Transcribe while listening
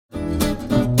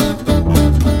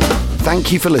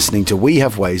Thank you for listening to We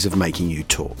Have Ways of Making You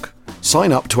Talk.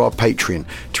 Sign up to our Patreon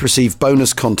to receive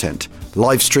bonus content,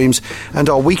 live streams, and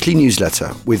our weekly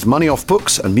newsletter with money off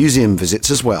books and museum visits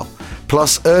as well,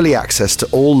 plus early access to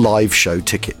all live show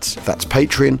tickets. That's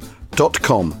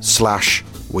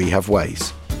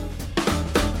patreon.com/wehaveways.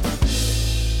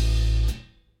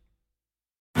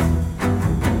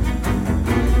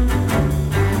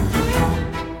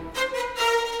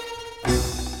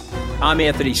 I'm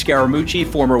Anthony Scaramucci,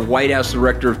 former White House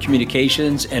Director of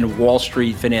Communications and Wall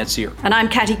Street financier. And I'm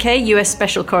Katty Kay, US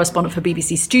Special Correspondent for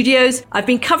BBC Studios. I've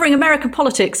been covering American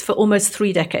politics for almost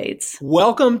 3 decades.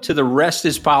 Welcome to The Rest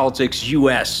is Politics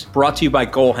US, brought to you by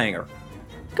Goalhanger.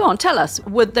 Go on, tell us,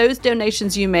 were those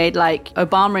donations you made, like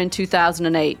Obama in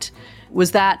 2008,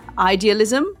 was that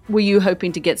idealism? Were you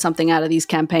hoping to get something out of these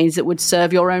campaigns that would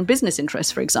serve your own business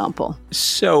interests, for example?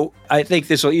 So I think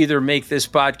this will either make this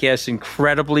podcast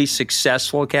incredibly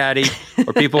successful, Katty,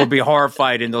 or people will be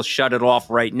horrified and they'll shut it off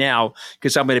right now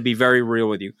because I'm going to be very real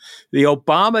with you. The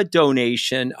Obama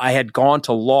donation, I had gone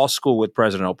to law school with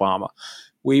President Obama.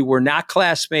 We were not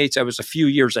classmates. I was a few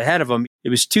years ahead of him. It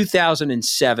was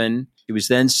 2007. He was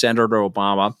then Senator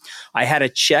Obama. I had a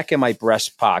check in my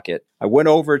breast pocket. I went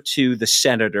over to the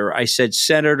senator. I said,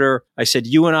 Senator,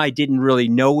 you and I didn't really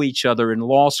know each other in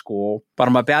law school, but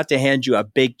I'm about to hand you a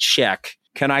big check.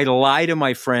 Can I lie to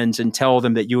my friends and tell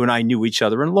them that you and I knew each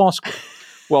other in law school?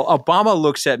 Well, Obama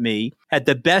looks at me, had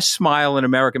the best smile in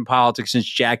American politics since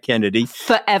Jack Kennedy.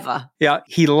 Forever. Yeah,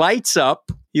 he lights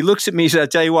up. He looks at me and says, I'll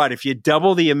tell you what, if you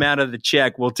double the amount of the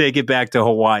check, we'll take it back to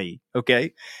Hawaii.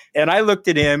 Okay. And I looked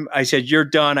at him. I said, you're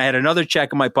done. I had another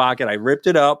check in my pocket. I ripped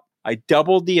it up. I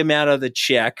doubled the amount of the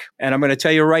check. And I'm going to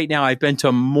tell you right now, I've been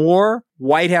to more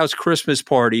White House Christmas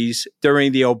parties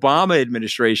during the Obama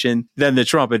administration than the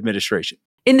Trump administration.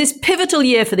 In this pivotal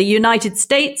year for the United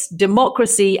States,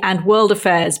 democracy, and world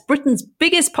affairs, Britain's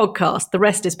biggest podcast, The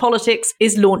Rest is Politics,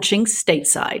 is launching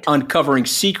stateside. Uncovering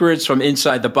secrets from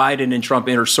inside the Biden and Trump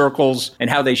inner circles and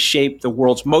how they shape the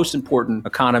world's most important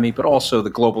economy, but also the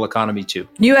global economy too.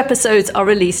 New episodes are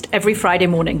released every Friday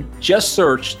morning. Just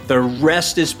search The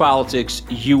Rest is Politics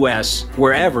US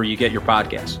wherever you get your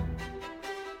podcasts.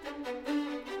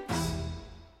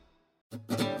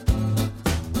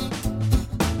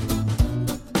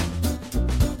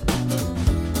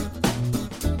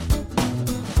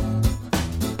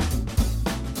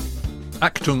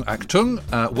 Achtung, Achtung.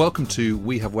 Welcome to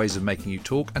We Have Ways of Making You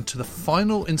Talk and to the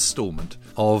final instalment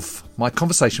of my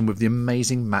conversation with the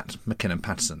amazing Matt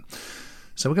Mackinnon-Pattison.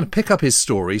 So we're going to pick up his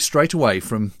story straight away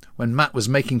from when Matt was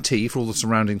making tea for all the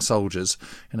surrounding soldiers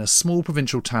in a small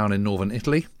provincial town in northern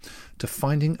Italy to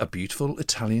finding a beautiful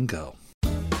Italian girl.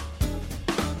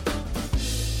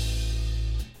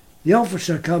 The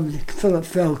officer come, Philip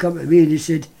Fell, come to me and he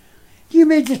said, you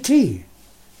made the tea?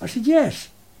 I said, yes.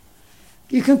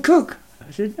 You can cook? I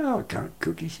said, no, I can't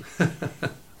cook. He said,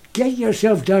 get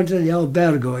yourself down to the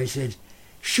albergo, he said.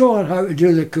 Show her how to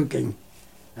do the cooking.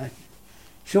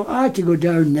 So I had to go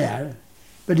down there,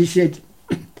 but he said,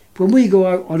 when we go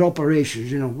out on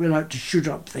operations, we're out to shoot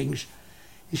up things.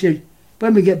 He said,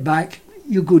 when we get back,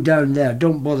 you go down there,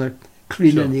 don't bother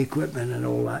cleaning the equipment and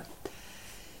all that.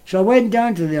 So I went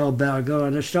down to the albergo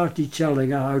and I started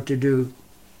telling her how to do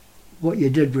what you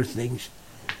did with things.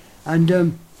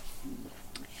 And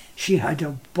she had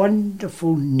a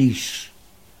wonderful niece.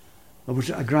 I was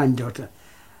a granddaughter.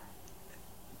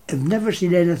 I've never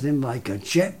seen anything like her.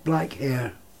 Jet black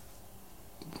hair,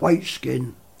 white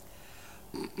skin,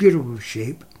 beautiful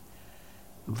shape,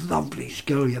 loveliest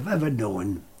girl you've ever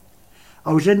known.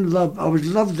 I was in love. I was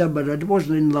loved her, but I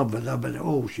wasn't in love with her. But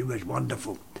oh, she was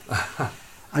wonderful.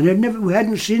 And we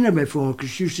hadn't seen her before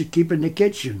because she used to keep in the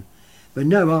kitchen. But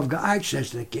now I've got access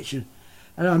to the kitchen,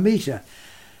 and I meet her.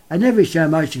 And every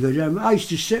time I used to go down, I used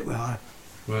to sit with her.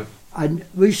 Right. And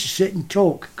we used to sit and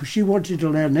talk, because she wanted to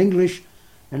learn English,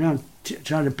 and I'm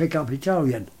trying to pick up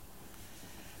Italian.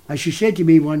 And she said to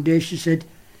me one day, she said,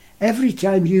 every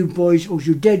time you boys,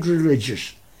 you're dead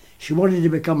religious. She wanted to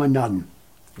become a nun.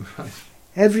 Right.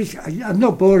 I'm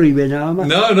not boring you now, am I?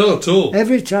 No, not at all.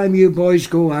 Every time you boys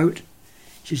go out,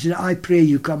 she said, I pray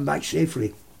you come back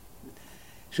safely.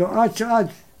 So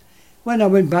when I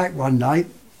went back one night,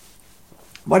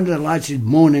 one of the lads was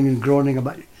moaning and groaning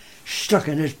about stuck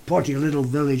in this potty little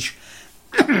village.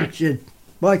 Said,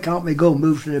 why can't we go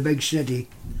move to the big city?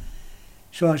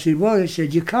 So I said, well, he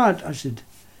said, you can't. I said,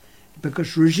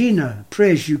 because Rosina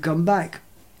prays you come back.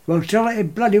 Well, tell her to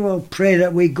bloody well pray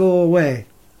that we go away.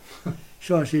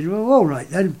 So I said, well, all right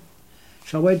then.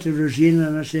 So I went to Rosina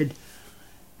and I said,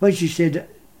 when she said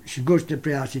she goes to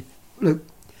pray, I said, look,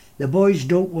 the boys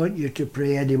don't want you to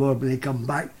pray anymore when they come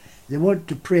back. They want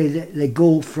to pray that they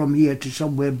go from here to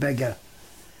somewhere bigger.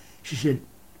 She said,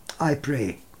 I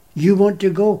pray. You want to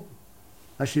go?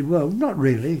 I said, well, not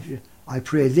really. She said, I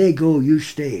pray they go, you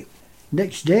stay.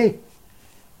 Next day,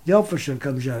 the officer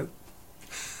comes out.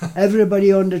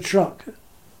 Everybody on the truck,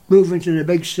 moving to the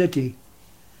big city.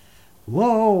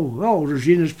 Whoa,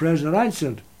 Rosina's prayer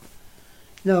answered.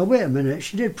 Now, wait a minute,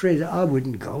 she did pray that I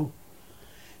wouldn't go.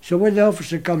 So when the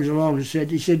officer comes along and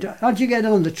he said, how'd you get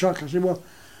on the truck? I said, well,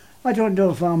 I don't know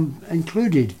if I'm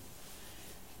included.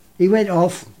 He went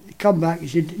off, come back, he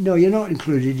said, no, you're not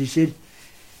included. He said,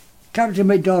 Captain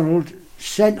MacDonald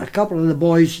sent a couple of the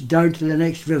boys down to the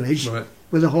next village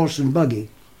with a horse and buggy.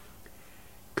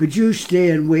 Could you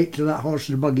stay and wait till that horse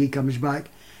and buggy comes back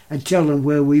and tell them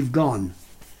where we've gone?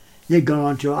 They'd gone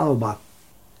on to Alba.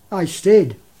 I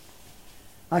stayed.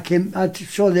 I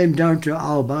saw them down to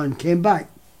Alba and came back.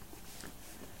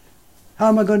 How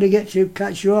am I going to get to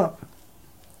catch you up?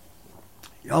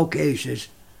 Okay, he says.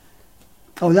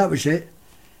 Oh, that was it.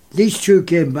 These two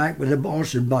came back with a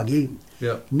horse and buggy.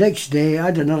 Yep. Next day, I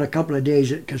had another couple of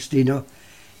days at Castino.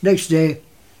 Next day,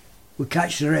 we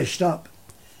catch the rest up.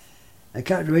 And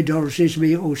Captain MacDonald says to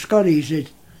me, oh, Scotty, he said,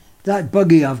 that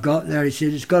buggy I've got there, he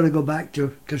said, it's got to go back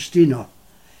to Castino.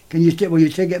 Will you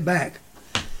take it back?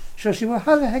 So I said, well,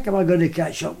 how the heck am I going to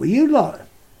catch up with you lot?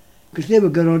 Because they were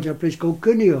going on to a place called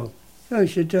Cuneo. So he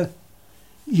said,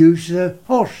 use the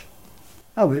horse.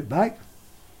 I went back.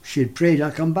 She had prayed, I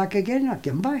come back again, I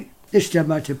came back. This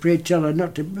time I had to pray, tell her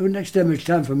not to, next time it's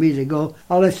time for me to go,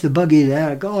 I left the buggy there,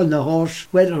 I got on the horse,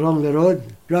 went along the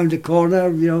road, round the corner,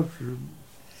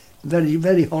 very,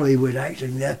 very Hollywood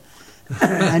acting there.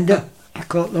 And I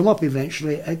caught them up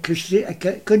eventually at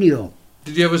Cuneo.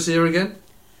 Did you ever see her again?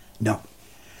 No.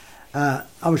 I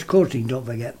was courting, don't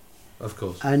forget. Of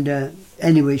course. And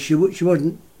anyway, she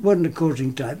wasn't a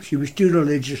courting type, she was too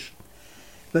religious.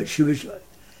 But she was,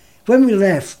 when we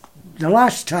left, the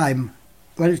last time,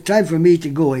 when it was time for me to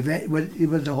go with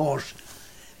the horse,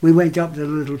 we went up to the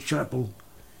little chapel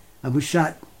and we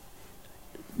sat,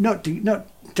 not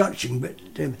touching, but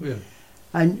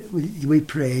and we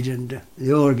prayed and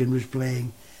the organ was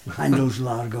playing, Handel's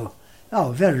Largo.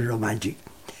 Oh, very romantic.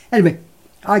 Anyway,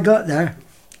 I got there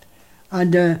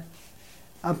and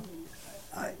I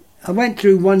went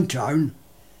through one town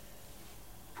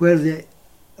where it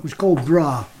was called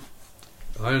Bra.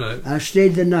 I know. And I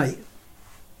stayed the night.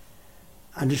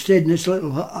 And I stayed in this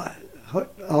little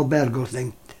albergo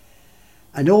thing.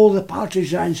 And all the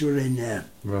partisans were in there.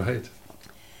 Right.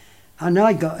 And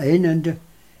I got in and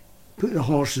put the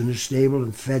horse in the stable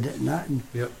and fed it and that. And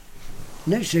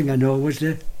next thing I know was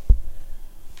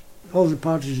all the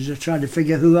partisans are trying to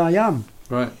figure who I am.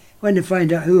 Right. When they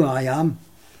find out who I am,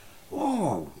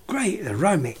 oh, great, they're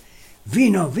around me.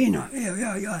 Vino,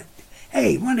 yeah.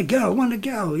 Hey, want a girl,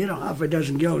 half a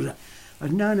dozen girls. I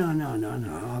said, no,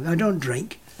 I don't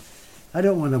drink. I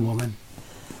don't want a woman.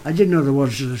 I didn't know the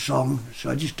words of the song, so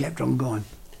I just kept on going.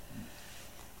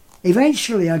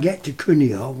 Eventually I get to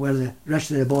Cuneo, where the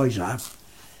rest of the boys are,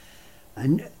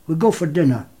 and we go for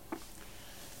dinner.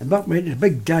 And Buck, there's a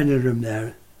big dining room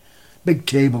there, big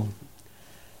table,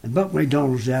 and Buck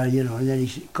MacDonald's there, and then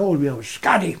he called me over,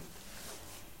 Scotty,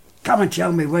 come and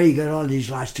tell me where you got all these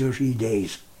last 2 or 3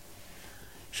 days.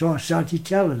 So I started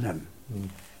telling them.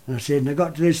 And I said, and I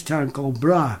got to this town called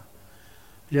Bra.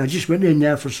 And I just went in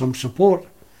there for some support.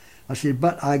 I said,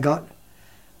 but I got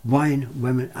wine,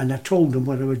 women, and I told them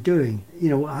what I was doing.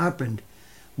 What happened.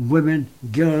 Women,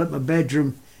 girl at my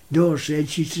bedroom door said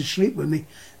she's to sleep with me.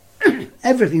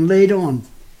 Everything laid on.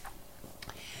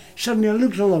 Suddenly I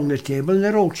looked along the table and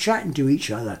they're all chatting to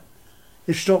each other.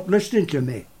 They stopped listening to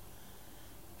me.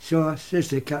 So I says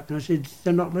to the captain, I said,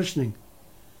 they're not listening.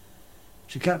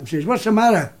 So the captain says, what's the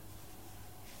matter?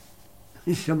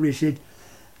 And somebody said,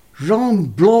 wrong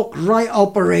block, right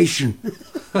operation.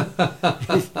 And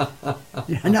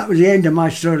that was the end of my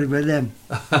story with them.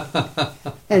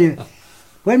 Anyway,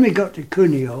 when we got to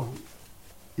Cuneo,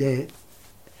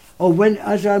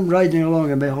 as I'm riding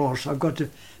along on my horse, I've got to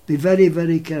be very,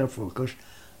 very careful because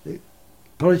the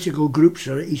political groups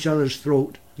are at each other's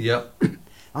throat. Yep.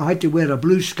 I had to wear a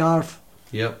blue scarf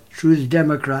through the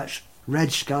Democrats,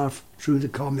 red scarf through the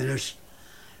Communists,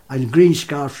 and green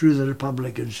scarf through the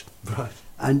Republicans. Right.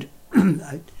 And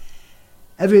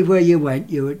everywhere you went,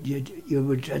 you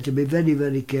would have to be very,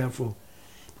 very careful.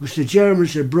 Because the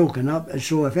Germans had broken up, and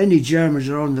so if any Germans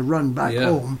are on the run back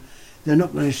home, they're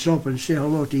not going to stop and say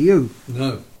hello to you.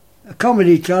 No. A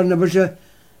comedy turn, there was a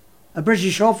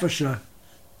British officer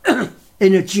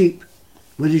in a jeep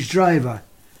with his driver,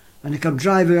 and he come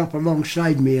driving up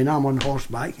alongside me, and I'm on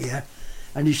horseback here,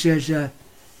 and he says,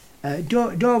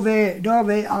 Dove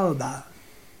Alba.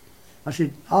 I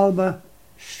said, Alba,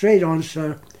 straight on,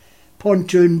 sir.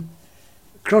 Pontoon,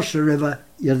 cross the river,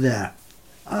 you're there.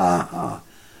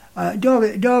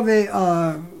 Dove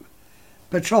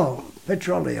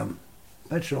petroleum,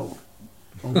 petrol,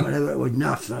 or whatever it was,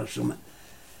 naphtha or something.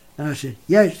 And I said,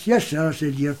 yes, sir. I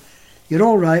said, you're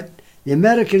all right. The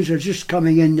Americans are just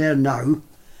coming in there now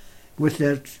with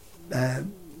their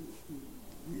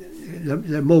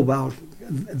mobile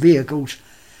vehicles.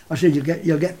 I said,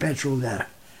 you'll get petrol there.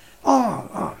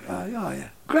 Oh, yeah.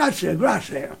 Grazie.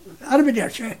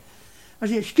 Arrivederci. I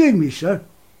said, excuse me, sir.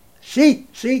 See?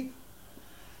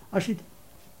 I said,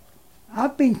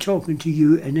 I've been talking to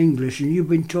you in English and you've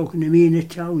been talking to me in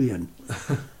Italian.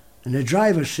 And the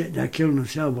driver's sitting there killing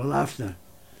himself with laughter.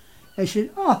 I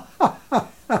said,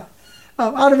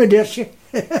 arrivederci.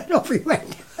 And off he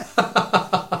went.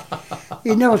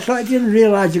 I didn't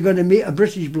realise you're going to meet a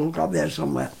British bloke up there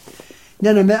somewhere.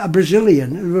 Then I met a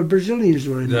Brazilian. There were Brazilians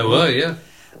were in there. There were, yeah.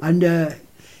 And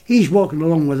he's walking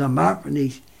along with a map, and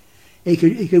he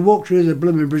could walk through the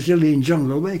blooming Brazilian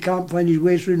jungle, but he can't find his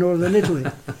way through northern Italy.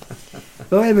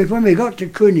 But anyway, when we got to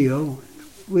Cuneo,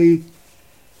 we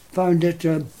found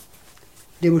that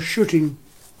they were standing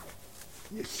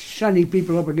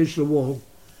people up against the wall.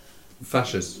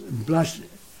 Fascists.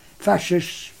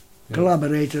 Fascists, yeah.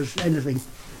 Collaborators, anything.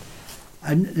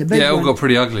 And the big it all got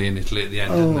pretty ugly in Italy at the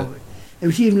end, didn't it? There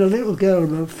was even a little girl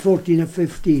about 14 or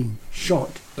 15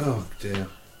 shot. Oh dear.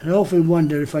 And I often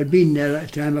wonder if I'd been there at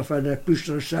the time, if I'd have pushed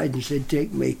her aside and said,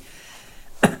 take me.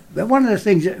 But one of the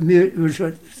things that was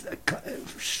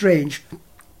strange,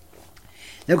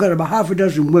 they've got about half a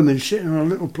dozen women sitting on a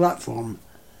little platform,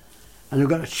 and they've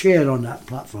got a chair on that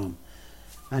platform.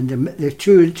 And the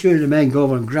two of the men go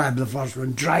over and grab the first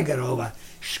one, drag her over,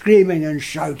 screaming and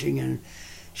shouting, and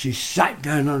she sat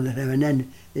down on them, and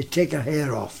then they take her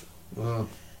hair off. Wow.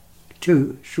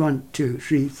 1, 2,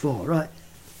 3, 4, right.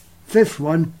 Fifth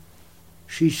one,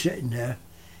 she's sitting there.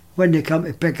 When they come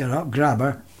to pick her up, grab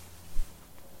her,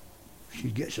 she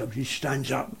gets up, she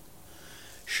stands up,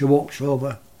 she walks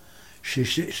over, she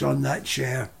sits on that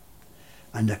chair,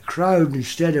 and the crowd,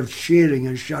 instead of cheering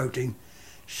and shouting,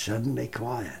 suddenly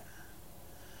quiet.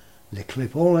 They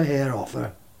clip all her hair off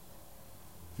her,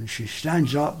 and she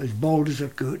stands up as bald as a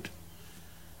coot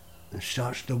and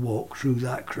starts to walk through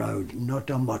that crowd, not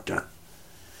a mutter.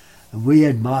 And we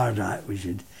admired that. We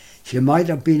said, she might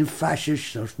have been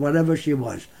fascist or whatever she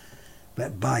was,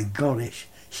 but by golly,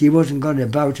 she wasn't going to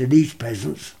bow to these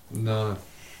peasants. No.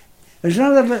 There's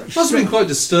another little... Must have been quite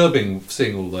disturbing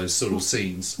seeing all those sort of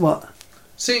scenes. What?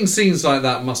 Seeing scenes like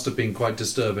that must have been quite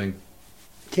disturbing.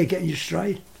 Take it in your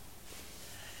stride.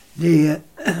 One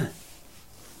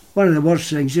of the worst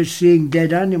things is seeing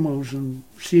dead animals and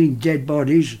seeing dead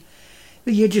bodies.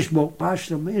 But you just walk past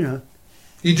them, you know.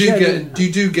 You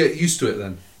do get used to it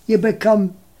then? You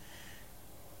become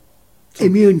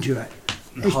immune to it.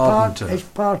 It's part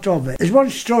of it. There's one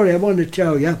story I want to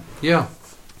tell you. Yeah.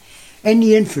 In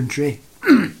the infantry,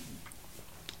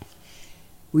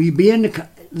 we'd be in the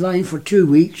line for 2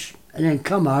 weeks and then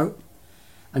come out,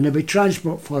 and there'd be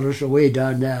transport for us away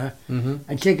down there,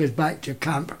 and take us back to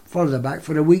camp, further back,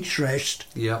 for a week's rest.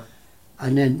 Yeah.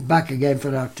 And then back again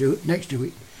for our next 2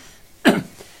 weeks.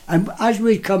 And as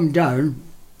we come down,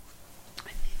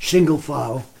 single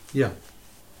file. Yeah.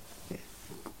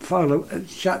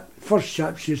 First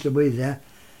chaps used to be there,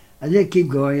 and they keep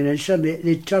going, and then suddenly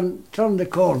they turn the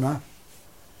corner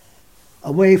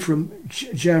away from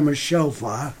German shell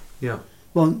fire. Yeah.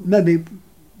 Well, maybe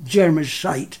German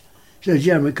sight, so the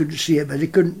German couldn't see it, but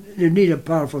they need a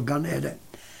powerful gun to hit it.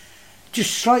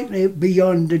 Just slightly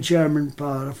beyond the German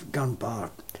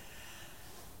gunpower.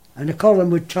 And the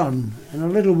column would turn, and a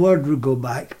little word would go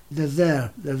back, they're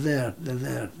there, they're there, they're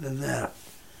there, they're there.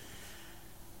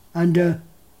 And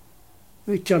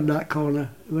we turned that corner.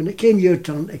 When it came your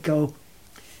turn to go,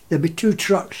 there'd be 2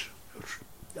 trucks,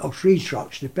 or 3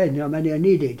 trucks, depending how many I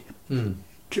needed.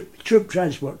 Troop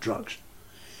transport trucks.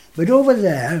 But over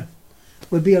there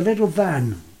would be a little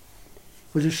van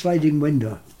with a sliding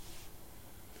window.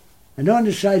 And on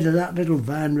the side of that little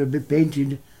van would be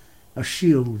painted a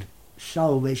shield,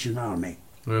 Salvation Army.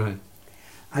 Right.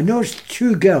 And those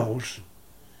 2 girls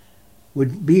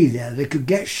would be there. They could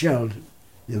get shelled.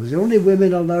 There was only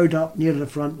women allowed up near the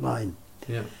front line.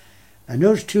 Yeah. And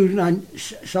those 2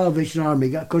 Salvation Army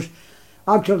guys, because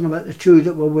I'm talking about the 2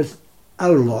 that were with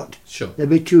our lot. Sure. There'd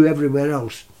be 2 everywhere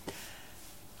else.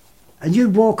 And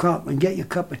you'd walk up and get your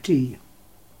cup of tea.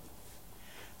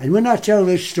 And when I tell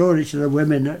this story to the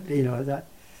women, that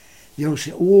they'll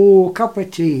say, "Oh, cup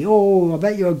of tea. Oh, I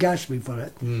bet you're gasping for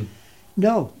it."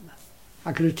 No.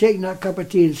 I could have taken that cup of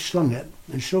tea and slung it,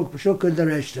 and so could the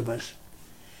rest of us.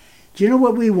 Do you know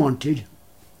what we wanted?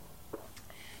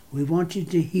 We wanted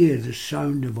to hear the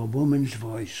sound of a woman's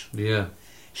voice. Yeah.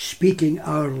 Speaking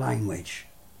our language.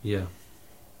 Yeah.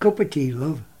 Cup of tea,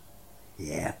 love.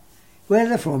 Yeah. Where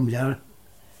they're from there.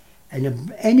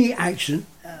 And any accent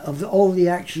of all the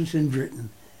accents in Britain.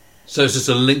 So it's just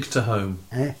a link to home.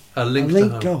 A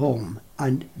link to home.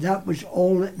 And that was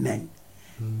all it meant.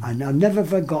 And I've never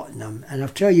forgotten them. And I'll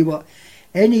tell you what,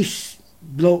 any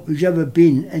bloke who's ever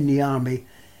been in the army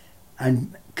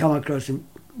and come across them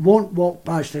won't walk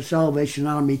past a Salvation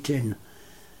Army tin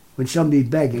when somebody's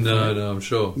begging for it. No, I'm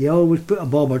sure. You always put a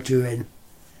bob or two in.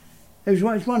 It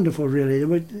was wonderful, really.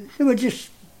 They were just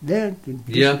there.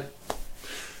 Yeah.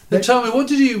 Now tell me, what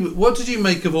did you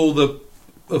make of all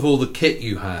the kit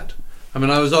you had? I mean,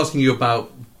 I was asking you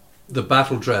about the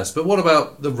battle dress, but what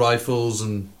about the rifles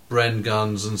and Bren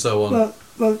guns and so on?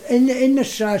 Well, in the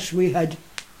SAS we had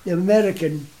the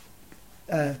American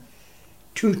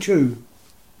 2.2.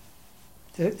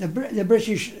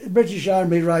 The British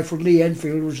Army rifle Lee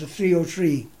Enfield was a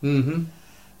 303. Mm-hmm.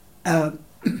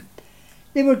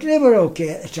 They were okay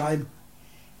at the time.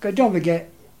 Because don't forget,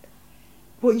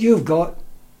 what you've got,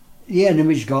 the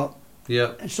enemy's got.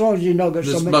 Yeah. As long as you've not got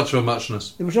There's something. much of a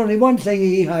muchness. There was only one thing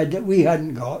he had that we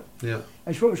hadn't got. Yeah.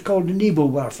 It's what was called the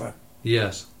Nebelwerfer.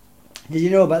 Yes. Did you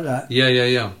know about that?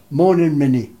 Yeah. Morning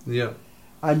Mini. Yeah.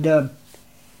 And it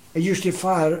used to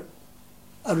fire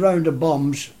a round of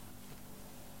bombs,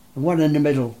 one in the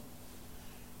middle.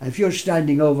 And if you're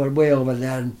standing way over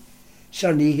there and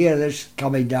suddenly you hear this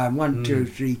coming down, 1, 2,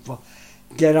 3, 4,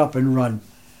 get up and run,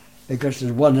 because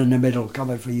there's one in the middle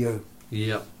coming for you.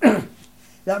 Yeah.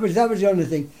 That was the only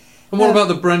thing. And what about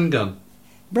the Bren gun?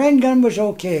 Bren gun was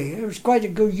okay. It was quite a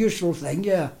good, useful thing,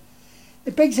 yeah.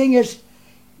 The big thing is,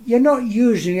 you're not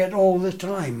using it all the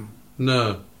time.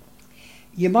 No.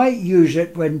 You might use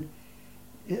it when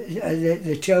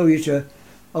they tell you to,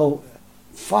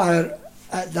 fire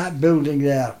at that building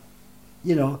there,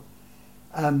 you know.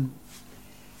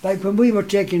 Like when we were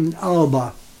taking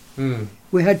Alba,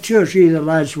 we had 2 or 3 of the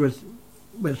lads with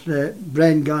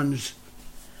Bren guns.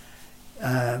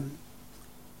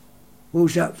 What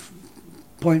was that?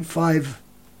 .5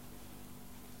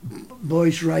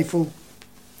 boys rifle.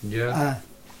 Yeah.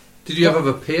 Did you ever have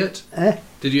a Piat?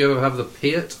 Did you ever have the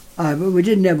Piat? But we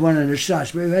didn't have one in the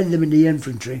SAS, but we had them in the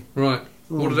infantry. Right.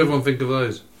 What did everyone think of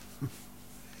those?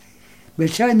 By the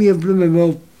time you've blooming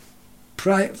well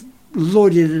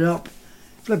loaded it up,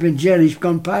 flipping jelly's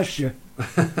gone past you.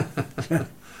 But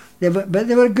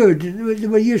they were good. They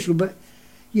were useful, but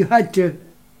you had to.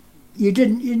 You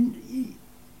didn't.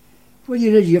 What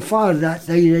you did, you fired that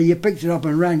thing. You picked it up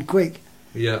and ran quick.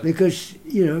 Yeah. Because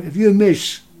if you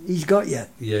miss, he's got you.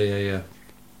 Yeah.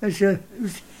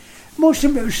 Most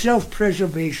of it was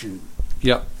self-preservation.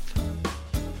 Yeah.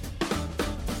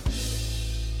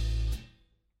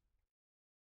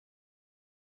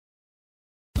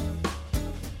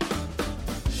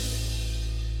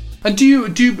 And do you?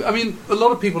 I mean, a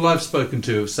lot of people I've spoken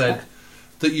to have said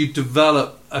that you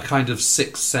develop a kind of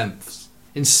sixth sense.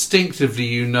 Instinctively,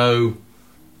 you know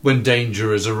when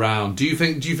danger is around. Do you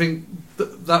think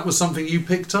that was something you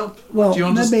picked up? Well, do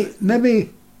you maybe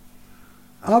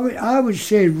I would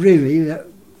say really that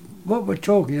what we're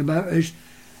talking about is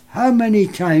how many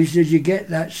times did you get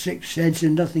that sixth sense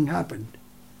and nothing happened?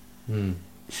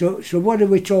 So what are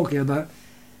we talking about?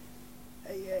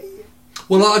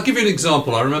 Well, I'll give you an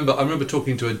example. I remember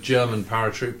talking to a German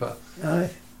paratrooper.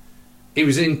 He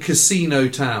was in Casino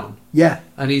Town. Yeah.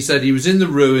 And he said he was in the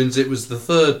ruins. It was the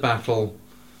 3rd battle.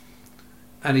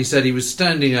 And he said he was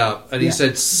standing up. And he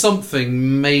said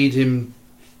something made him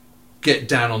get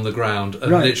down on the ground. And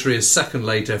literally a second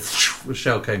later, a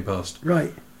shell came past.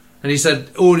 Right. And he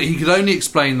said he could only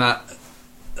explain that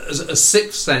as a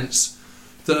sixth sense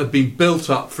that had been built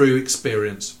up through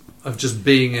experience of just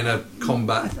being in a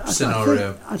combat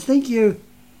scenario. I think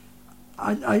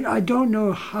I don't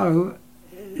know how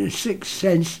the sixth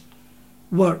sense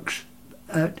works,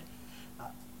 and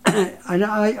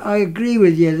I agree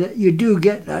with you that you do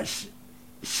get that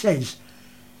sense,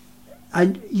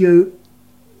 and you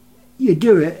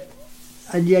do it,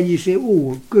 and then you say,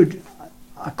 "Oh, good,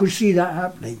 I could see that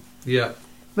happening." Yeah.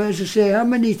 But as I say, how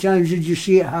many times did you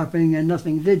see it happening and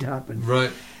nothing did happen?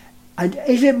 Right. And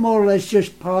is it more or less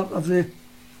just part of the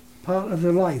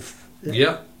life?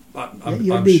 Yeah,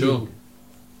 I'm sure.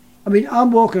 I mean,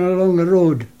 I'm walking along the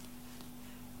road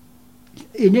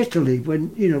in Italy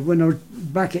when I was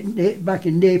back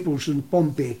in Naples and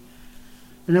Pompeii,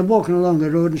 and I'm walking along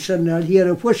the road and suddenly I'd hear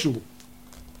a whistle,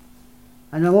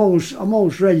 and I'm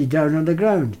always ready down on the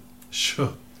ground.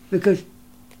 Sure. Because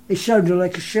it sounded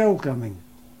like a shell coming.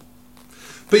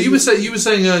 But you were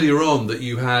saying earlier on that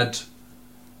you had,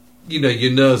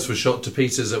 your nerves were shot to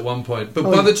pieces at one point. But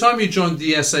by the time you joined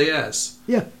the SAS,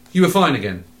 Yeah, you were fine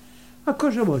again. of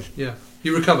course I was. Yeah,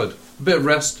 you recovered. A bit of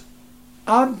rest.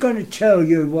 I'm going to tell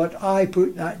you what I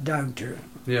put that down to.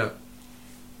 Yeah.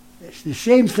 It's the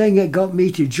same thing that got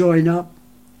me to join up.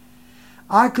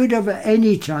 I could have at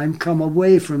any time come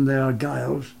away from the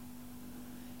Argylls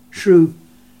through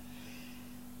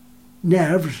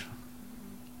nerves,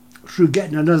 through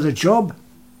getting another job,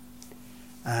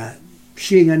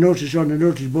 seeing a notice on the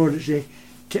notice board that say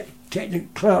technical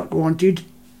clerk wanted.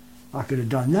 I could have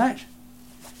done that.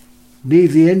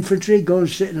 Leave the infantry, go and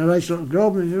sit in a nice little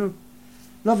job, and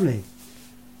lovely.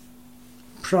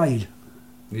 Pride.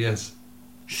 Yes.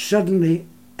 Suddenly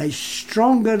is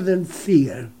stronger than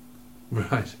fear,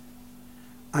 Right.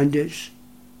 and it's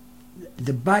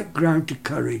the background to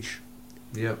courage.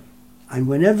 Yep. And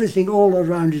when everything all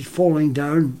around is falling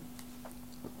down,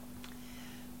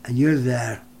 and you're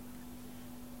there,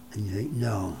 and you think,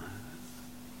 no,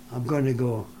 I'm going to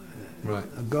go. Right.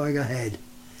 I'm going ahead.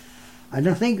 And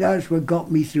I think that's what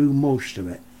got me through most of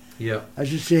it. Yeah.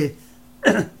 As I say,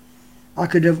 I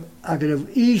could have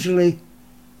easily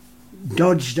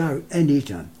dodged out any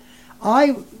time.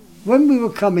 When we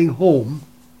were coming home,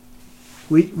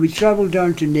 we travelled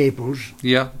down to Naples.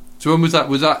 Yeah. So when was that?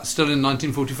 Was that still in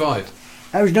 1945?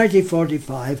 That was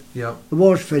 1945. Yeah. The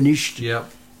war's finished. Yeah.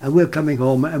 And we're coming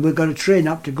home, and we've got a train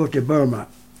up to go to Burma.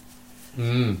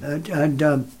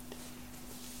 Mm.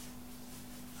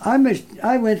 I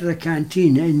went to the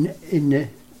canteen in the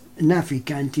NAFI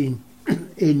canteen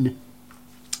in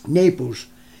Naples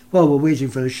while we're waiting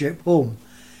for the ship home,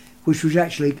 which was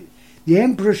actually the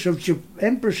Empress of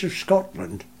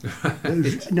Scotland.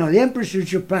 The Empress of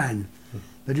Japan,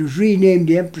 but it was renamed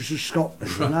the Empress of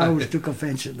Scotland, and I always took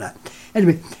offence at that.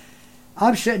 Anyway,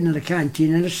 I'm sitting in the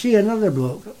canteen and I see another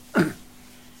bloke, and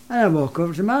I walk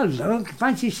over to him. I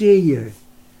fancy seeing you,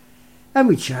 and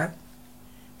we chat.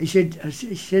 He said,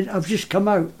 I've just come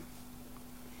out.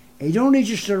 He'd only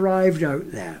just arrived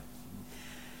out there.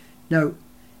 Now,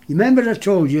 you remember I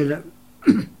told you that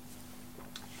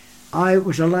I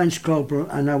was a Lance Corporal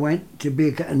and I went to be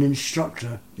an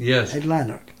instructor Yes. at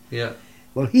Lanark. Yeah.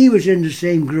 Well, he was in the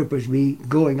same group as me,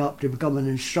 going up to become an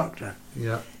instructor.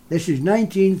 Yeah. This is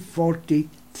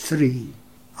 1943.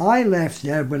 I left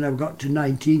there when I got to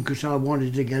 19 because I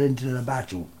wanted to get into the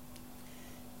battle.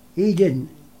 He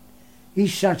didn't. He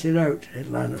sat it out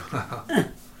at Lanark.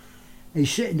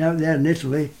 He's sitting out there in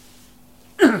Italy,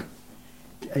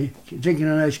 drinking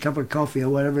a nice cup of coffee or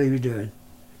whatever he was doing.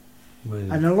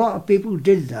 Amazing. And a lot of people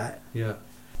did that. Yeah.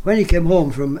 When he came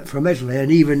home from Italy,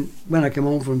 and even when I came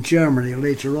home from Germany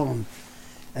later on,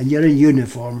 and you're in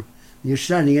uniform, and you're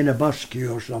standing in a bus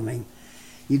queue or something,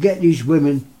 you get these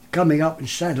women coming up and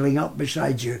saddling up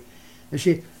beside you. They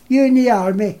say, "You in the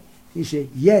army?" You say,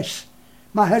 "Yes.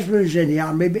 My husband's in the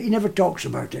army, but he never talks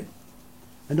about it."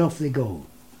 And off they go.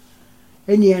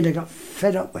 In the end, I got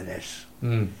fed up with this.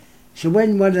 Mm. So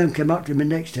when one of them came up to me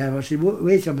next time, I said,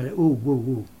 "Wait a minute,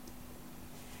 whoa.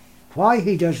 Why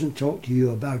he doesn't talk to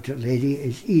you about it, lady,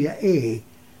 is either A,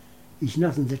 he's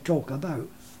nothing to talk about.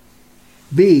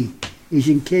 B, he's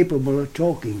incapable of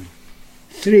talking.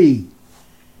 3,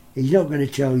 he's not going to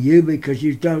tell you because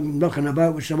he's down knocking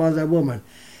about with some other woman.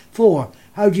 4,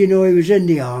 how do you know he was in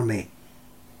the army?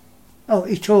 Oh,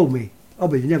 he told me. Oh,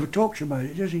 but he never talks about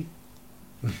it, does he?"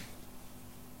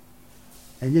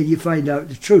 And then you find out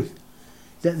the truth,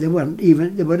 that they were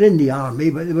in the army,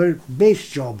 but they were base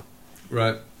job.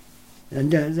 Right.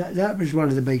 And that was one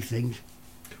of the big things.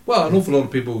 Well, an awful lot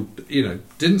of people,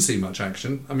 didn't see much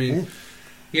action. I mean,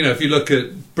 if you look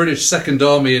at British Second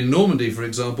Army in Normandy, for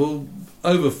example,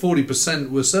 over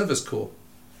 40% were service corps.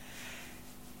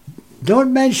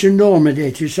 Don't mention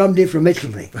Normandy to somebody from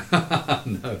Italy.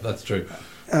 No, that's true.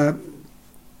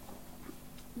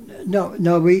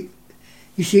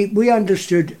 We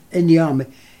understood in the army,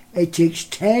 it takes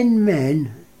 10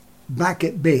 men back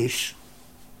at base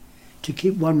to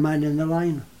keep one man in the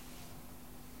line.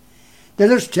 Now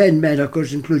those 10 men, of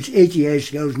course, includes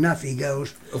ATS girls, NAFI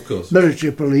girls, Of course.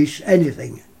 military police,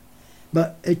 anything.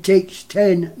 But it takes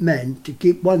 10 men to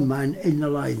keep one man in the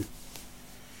line.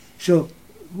 So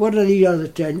what are these other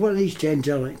 10? What are these 10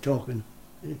 talking?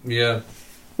 Yeah.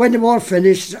 When the war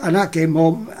finished and I came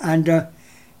home and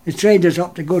they trained us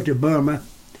up to go to Burma,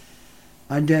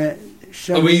 and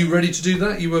Were you ready to do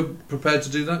that? You were prepared to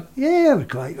do that? yeah, I was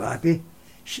quite happy.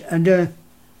 And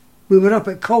we were up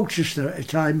at Colchester at the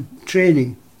time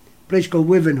training, a place called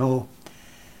Wivenhoe,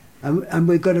 and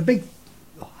we got a big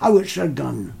howitzer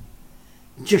gun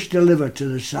just delivered to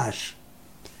the SAS.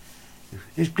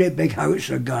 this great big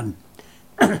howitzer gun.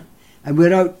 And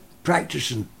we're out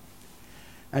practicing.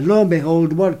 And lo and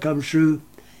behold, word comes through,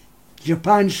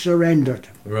 Japan surrendered.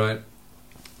 Right.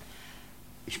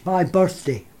 It's my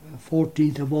birthday,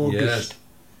 14th of August, Yes.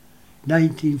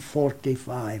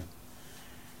 1945.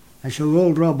 And so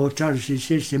old Rob O'Turner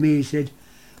says to me, he said,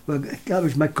 well, that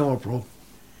was my corporal.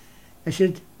 I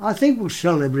said, I think we'll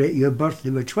celebrate your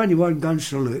birthday with 21 gun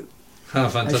salute. How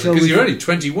fantastic. so Because we- you're only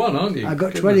 21, aren't you? I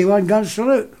got Goodness. 21 gun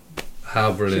salute.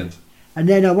 How brilliant. And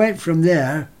then I went from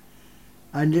there,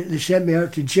 and they sent me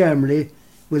out to Germany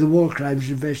with the War Crimes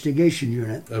Investigation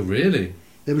Unit. Oh, really?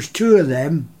 There was two of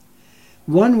them.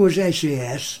 One was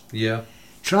SAS, Yeah.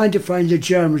 trying to find the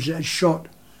Germans that had shot,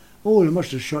 they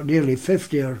must have shot nearly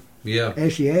 50 or Yeah.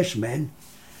 SAS men.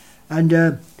 And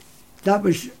that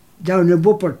was down in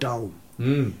Wuppertal.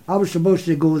 Mm. I was supposed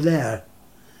to go there,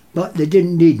 but they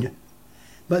didn't need me.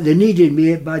 But they needed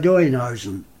me at Bad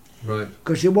Oeynhausen, Right.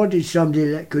 because they wanted somebody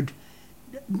that could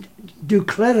do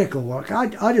clerical work. I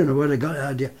don't know where they got the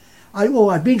idea.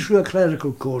 I'd been through a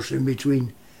clerical course in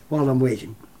between while I'm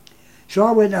waiting. So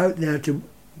I went out there to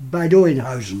Bad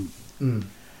Oeynhausen, Mm.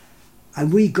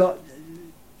 and we got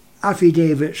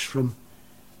affidavits from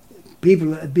people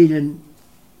that had been in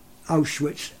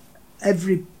Auschwitz,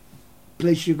 every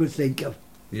place you could think of.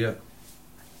 Yeah.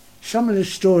 Some of the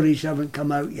stories haven't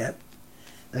come out yet.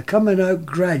 They're coming out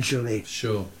gradually.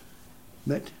 Sure.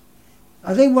 But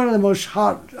I think one of the most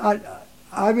hard...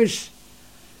 I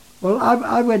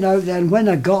went out there, and when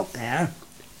I got there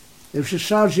was a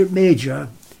sergeant major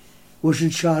was in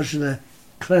charge of the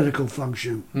clerical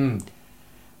function. Mm.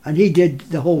 And he did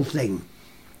the whole thing.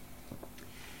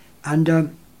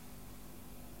 And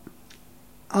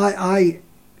I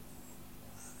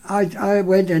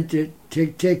went in to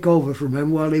take over from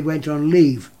him while he went on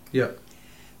leave. Yeah.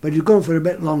 But he was gone for a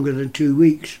bit longer than 2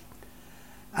 weeks.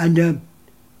 And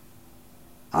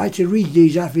I had to read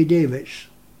these affidavits,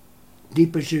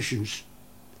 depositions.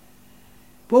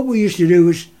 What we used to do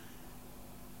was,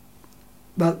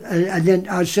 and then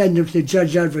I'd send them to the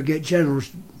Judge Advocate General's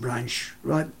branch,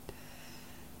 right?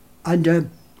 And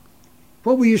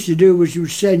what we used to do was you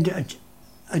would send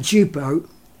a jeep out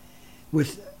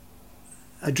with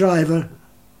a driver,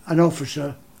 an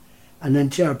officer, an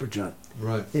interpreter.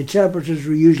 Right. The interpreters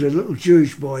were usually little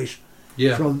Jewish boys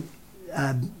Yeah. from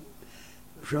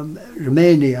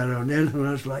Romania or anything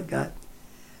else like that,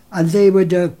 and they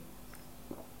would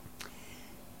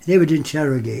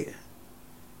interrogate.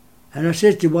 And I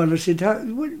said to one, I said,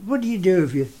 what do you do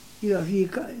if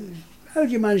how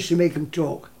do you manage to make them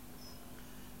talk?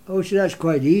 Oh, so that's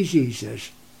quite easy, he says.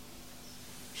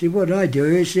 See, what I do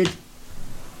is,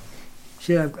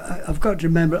 I've got to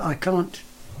remember I can't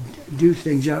do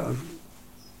things out of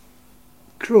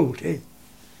cruelty.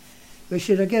 But he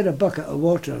said, I get a bucket of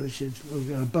water. He said, we've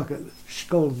got a bucket,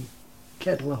 scalding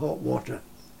kettle of hot water.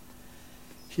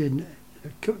 He said,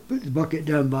 put the bucket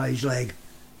down by his leg.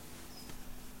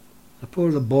 I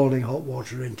pour the boiling hot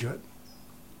water into it.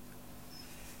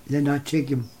 Then I take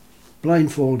him,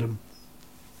 blindfold him.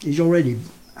 He's already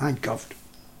handcuffed.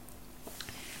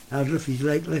 I'd lift his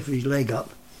leg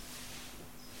up.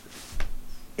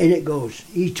 In it goes.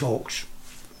 He talks.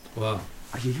 Wow.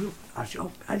 I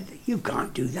said, you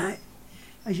can't do that.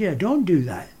 I said, I don't do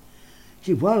that.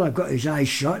 He said, well, I've got his eyes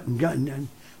shut and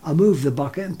I move the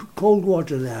bucket and put cold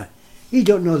water there. He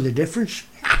don't know the difference.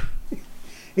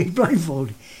 He's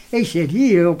blindfolded. He said,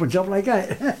 he opens up like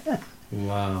that.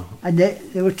 Wow. And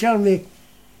they were telling me,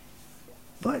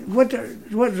 but what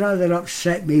rather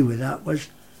upset me with that was,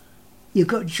 you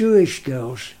got Jewish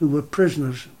girls who were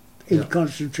prisoners in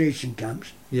concentration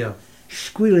camps,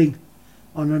 squealing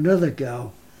on another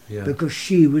girl because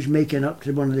she was making up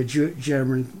to one of the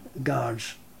German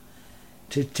guards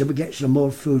to get some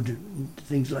more food and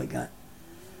things like that.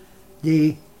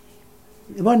 The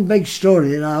one big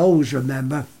story that I always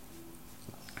remember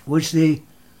was the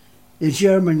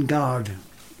German guard,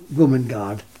 woman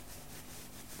guard.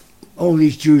 All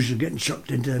these Jews are getting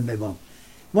chucked into the middle.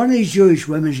 One of these Jewish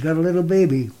women's got a little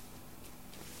baby,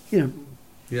 Yeah.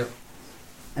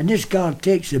 and this guard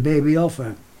takes the baby off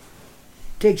her,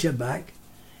 takes it back,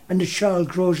 and the child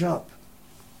grows up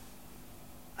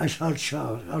as her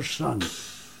child, her son.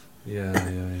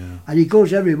 Yeah. And he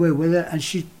goes everywhere with her, and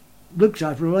she looks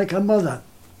after her like her mother.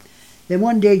 Then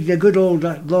one day the good old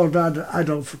Lord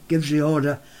Adolf gives the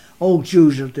order, all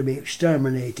Jews are to be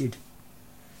exterminated.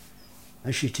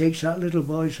 And she takes that little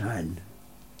boy's hand,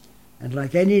 and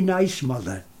like any nice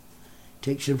mother,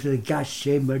 takes him to the gas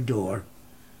chamber door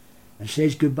and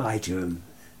says goodbye to him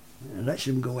and lets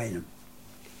him go in.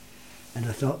 And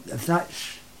I thought, if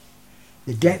that's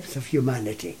the depth of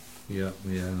humanity, Yeah.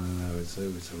 No. It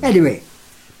was Anyway,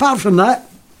 apart from that,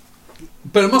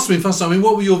 But it must have been fascinating. I mean,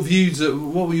 what were your views?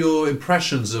 What were your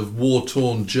impressions of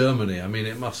war-torn Germany? I mean,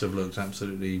 it must have looked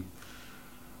absolutely.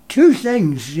 two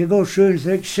things you go through and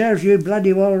think, serves you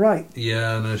bloody well right.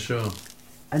 Yeah, no, sure.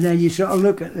 And then you sort of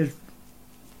look at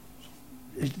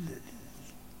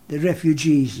the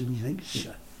refugees and you think,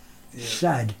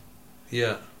 sad.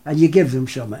 Yeah, And you give them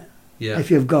something, yeah, if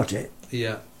you've got it.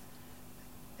 yeah,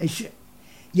 It's,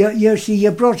 you see,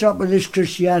 you're brought up with this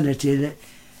Christianity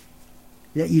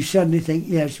that you suddenly think,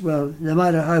 yes, well, no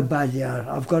matter how bad they are,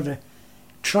 I've got to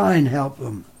try and help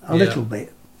them a little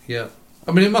bit. yeah.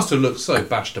 I mean, it must have looked so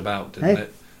bashed about, didn't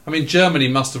it? I mean, Germany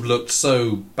must have looked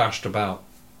so bashed about.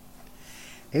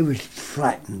 It was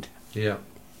flattened. Yeah,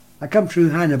 I come through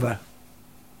Hanover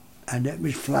and it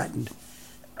was flattened.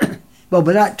 Well,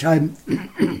 by that time,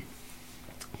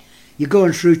 you're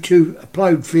going through a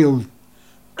ploughed field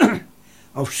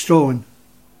of stone,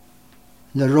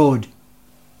 the road.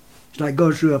 It's like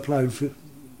going through a ploughed field.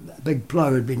 A big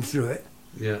plough had been through it.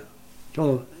 yeah, It's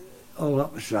all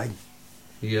up the side.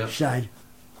 yeah. Side.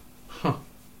 Huh.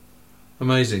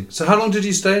 Amazing. So how long did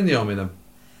you stay in the army then?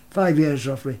 5 years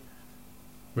roughly.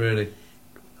 Really?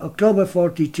 October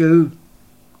 42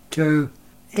 to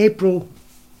April,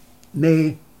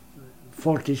 May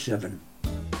 47.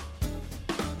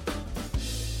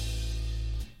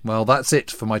 Well, that's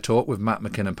it for my talk with Matt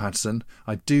Mackinnon-Pattison.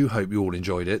 I do hope you all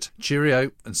enjoyed it.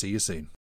 Cheerio and see you soon.